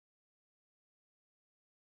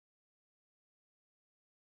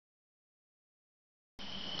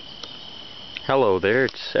Hello there,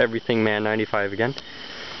 it's Everything Man 95 again.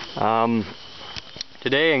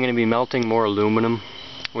 Today I'm going to be melting more aluminum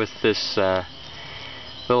with this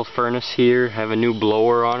little furnace here. I have a new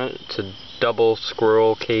blower on it. It's a double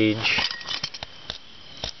squirrel cage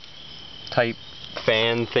type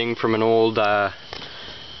fan thing from an old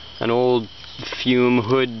fume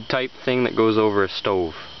hood type thing that goes over a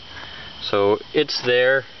stove. So it's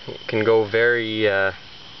there. It can go very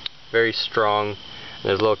very strong.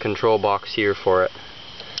 There's a little control box here for it.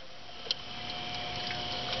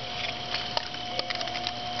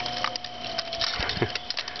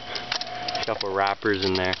 A couple of wrappers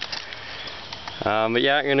in there. But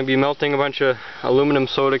yeah, I'm going to be melting a bunch of aluminum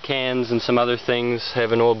soda cans and some other things. I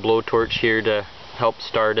have an old blowtorch here to help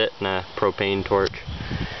start it and a propane torch.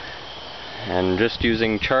 And just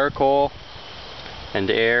using charcoal and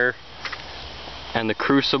air, and the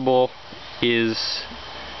crucible is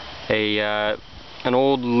an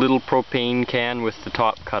old little propane can with the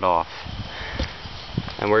top cut off.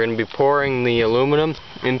 And we're going to be pouring the aluminum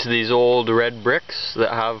into these old red bricks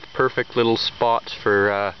that have perfect little spots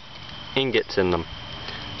for ingots in them.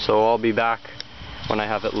 So I'll be back when I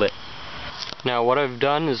have it lit. Now what I've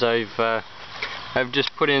done is I've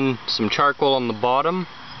just put in some charcoal on the bottom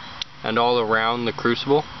and all around the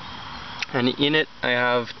crucible, and in it I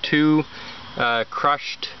have two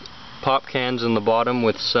crushed pop cans in the bottom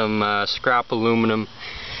with some scrap aluminum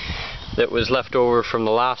that was left over from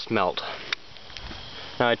the last melt.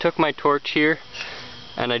 Now I took my torch here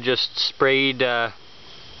and I just sprayed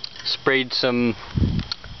some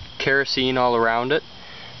kerosene all around it,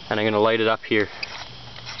 and I'm going to light it up here,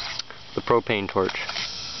 the propane torch.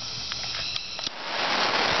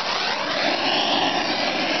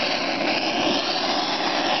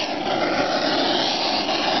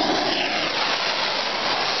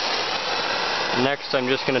 Next I'm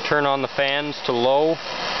just going to turn on the fans to low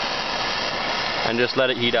and just let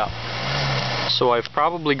it heat up. So I've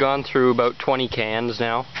probably gone through about 20 cans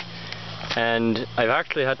now, and I've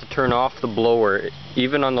actually had to turn off the blower.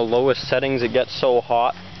 Even on the lowest settings it gets so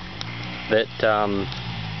hot that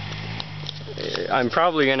I'm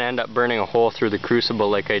probably going to end up burning a hole through the crucible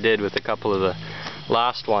like I did with a couple of the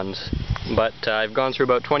last ones. But I've gone through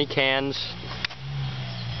about 20 cans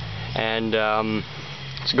and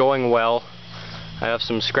it's going well. I have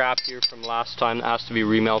some scrap here from last time that has to be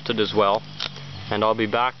remelted as well, and I'll be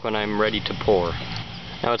back when I'm ready to pour.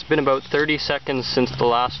 Now it's been about 30 seconds since the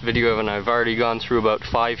last video and I've already gone through about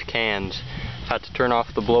 5 cans. Had to turn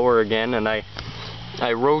off the blower again, and I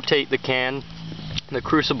rotate the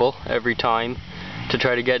crucible every time to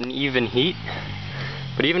try to get an even heat.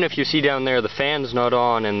 But even if you see down there, the fan's not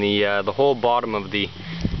on and the whole bottom of the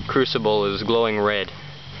crucible is glowing red.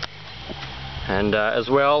 And as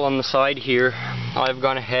well, on the side here, I've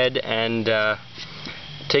gone ahead and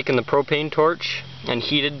taken the propane torch and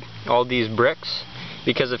heated all these bricks,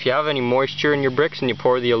 because if you have any moisture in your bricks and you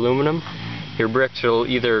pour the aluminum, your bricks will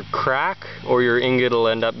either crack or your ingot will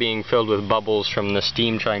end up being filled with bubbles from the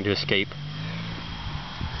steam trying to escape.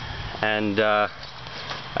 And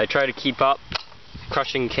I try to keep up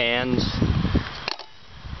crushing cans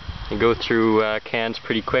and go through cans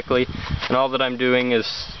pretty quickly, and all that I'm doing is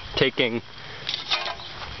taking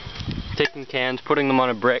cans, putting them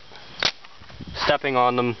on a brick, stepping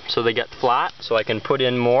on them so they get flat so I can put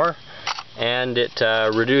in more, and it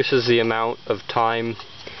reduces the amount of time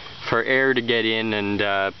for air to get in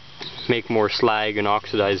and make more slag and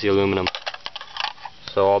oxidize the aluminum.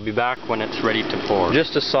 So I'll be back when it's ready to pour.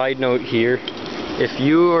 Just a side note here, if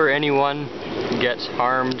you or anyone gets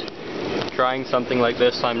harmed trying something like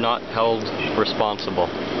this, I'm not held responsible.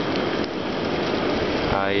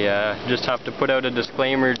 I just have to put out a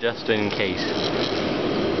disclaimer just in case.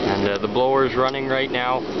 And the blower's running right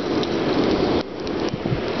now.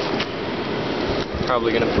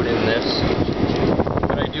 Probably going to put in this.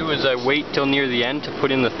 What I do is I wait till near the end to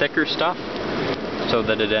put in the thicker stuff so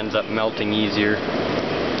that it ends up melting easier.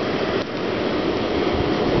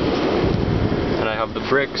 And I have the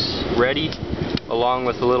bricks ready along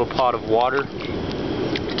with a little pot of water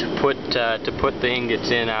to put the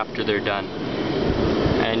ingots in after they're done.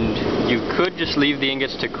 And you could just leave the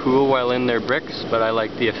ingots to cool while in their bricks, but I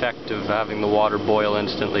like the effect of having the water boil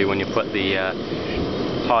instantly when you put the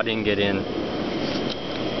hot ingot in.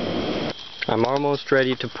 I'm almost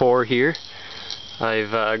ready to pour here.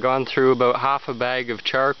 I've gone through about half a bag of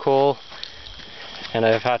charcoal, and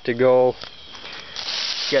I've had to go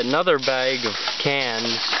get another bag of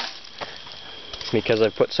cans because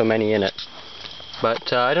I've put so many in it.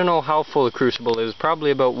 But I don't know how full the crucible is,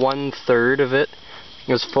 probably about 1/3 of it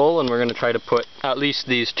is full, and we're going to try to put at least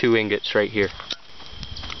these 2 ingots right here.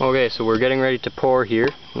 Okay, so we're getting ready to pour here,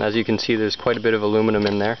 and as you can see there's quite a bit of aluminum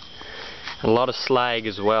in there, and a lot of slag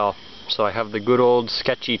as well. So I have the good old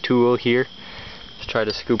sketchy tool here to try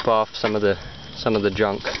to scoop off some of the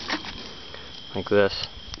junk, like this.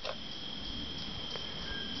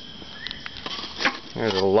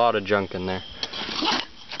 There's a lot of junk in there.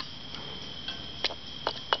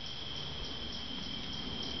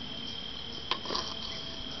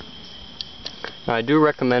 Now, I do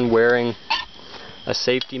recommend wearing a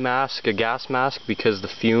safety mask, a gas mask, because the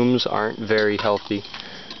fumes aren't very healthy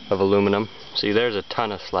of aluminum. See, there's a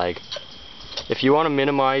ton of slag. If you want to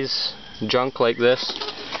minimize junk like this,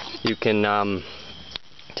 you can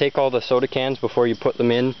take all the soda cans before you put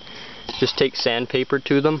them in. Just take sandpaper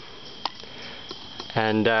to them,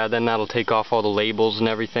 and then that'll take off all the labels and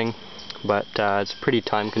everything. But it's pretty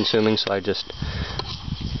time consuming, so I just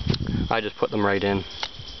put them right in.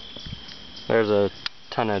 There's a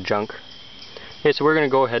ton of junk. Okay, so we're going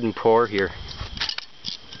to go ahead and pour here.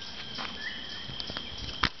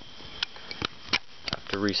 Have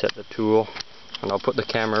to reset the tool, and I'll put the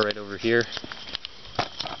camera right over here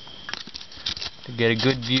to get a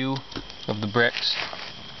good view of the bricks.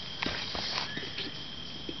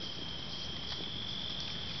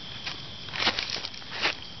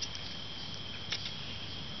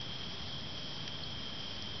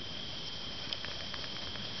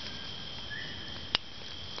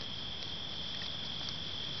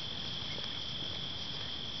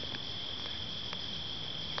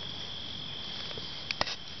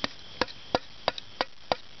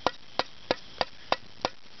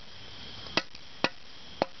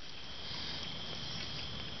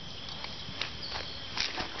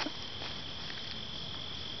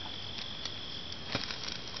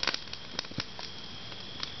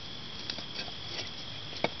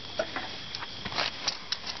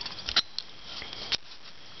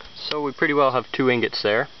 So we pretty well have 2 ingots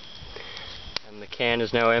there, and the can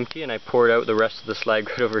is now empty, and I poured out the rest of the slag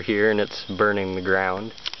right over here, and it's burning the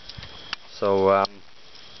ground. So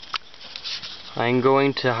I'm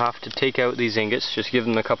going to have to take out these ingots, just give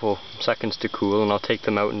them a couple seconds to cool, and I'll take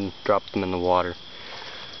them out and drop them in the water.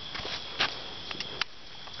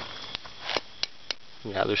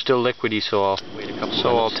 Yeah, they're still liquidy, so I'll wait a couple minutes.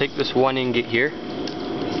 So I'll take this 1 ingot here.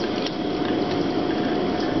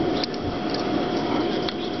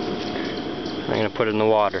 I'm going to put it in the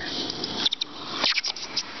water.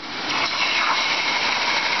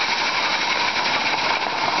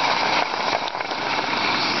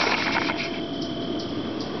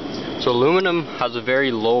 So aluminum has a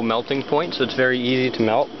very low melting point, so it's very easy to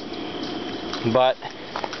melt. But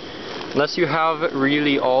unless you have it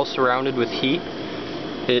really all surrounded with heat,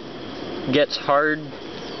 it gets hard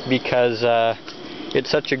because it's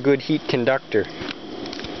such a good heat conductor,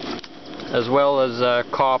 as well as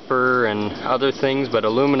copper and other things, but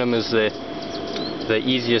aluminum is the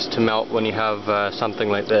easiest to melt when you have something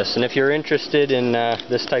like this. And if you're interested in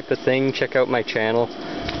this type of thing, check out my channel.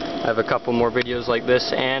 I have a couple more videos like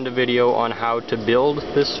this and a video on how to build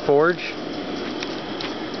this forge.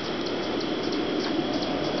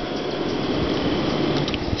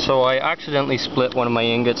 So I accidentally split one of my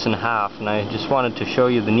ingots in half, and I just wanted to show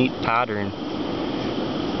you the neat pattern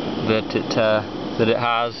that it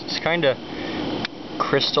has. It's kind of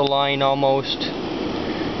crystalline almost.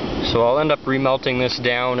 So I'll end up remelting this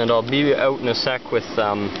down, and I'll be out in a sec with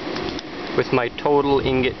my total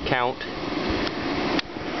ingot count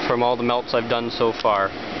from all the melts I've done so far.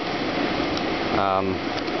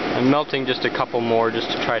 I'm melting just a couple more just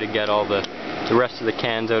to try to get all the rest of the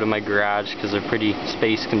cans out of my garage, because they're pretty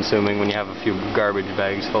space consuming when you have a few garbage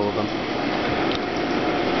bags full of them.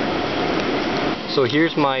 So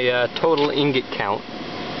here's my total ingot count.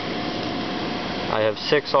 I have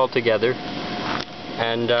 6 altogether,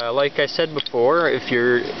 and like I said before, if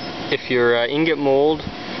your ingot mold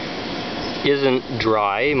isn't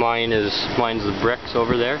dry, mine's the bricks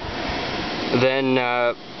over there, then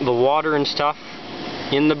the water and stuff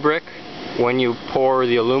in the brick, when you pour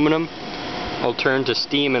the aluminum, will turn to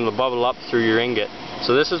steam and will bubble up through your ingot.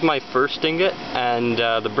 So this is my first ingot, and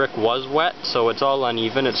the brick was wet, so it's all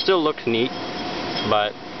uneven. It still looks neat,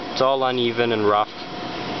 but it's all uneven and rough.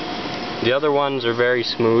 The other ones are very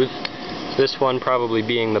smooth, this one probably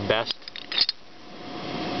being the best.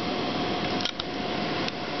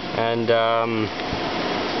 And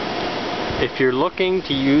if you're looking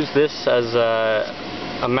to use this as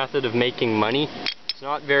a method of making money, it's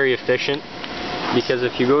not very efficient, because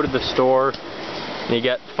if you go to the store and you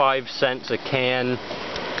get 5 cents a can,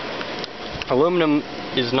 aluminum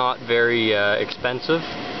is not very expensive.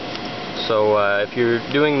 So if you're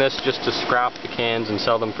doing this just to scrap the cans and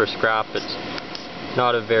sell them for scrap,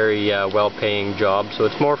 not a very well-paying job, so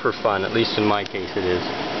it's more for fun, at least in my case it is.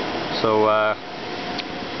 So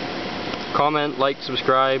comment, like,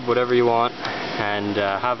 subscribe, whatever you want, and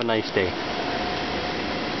have a nice day.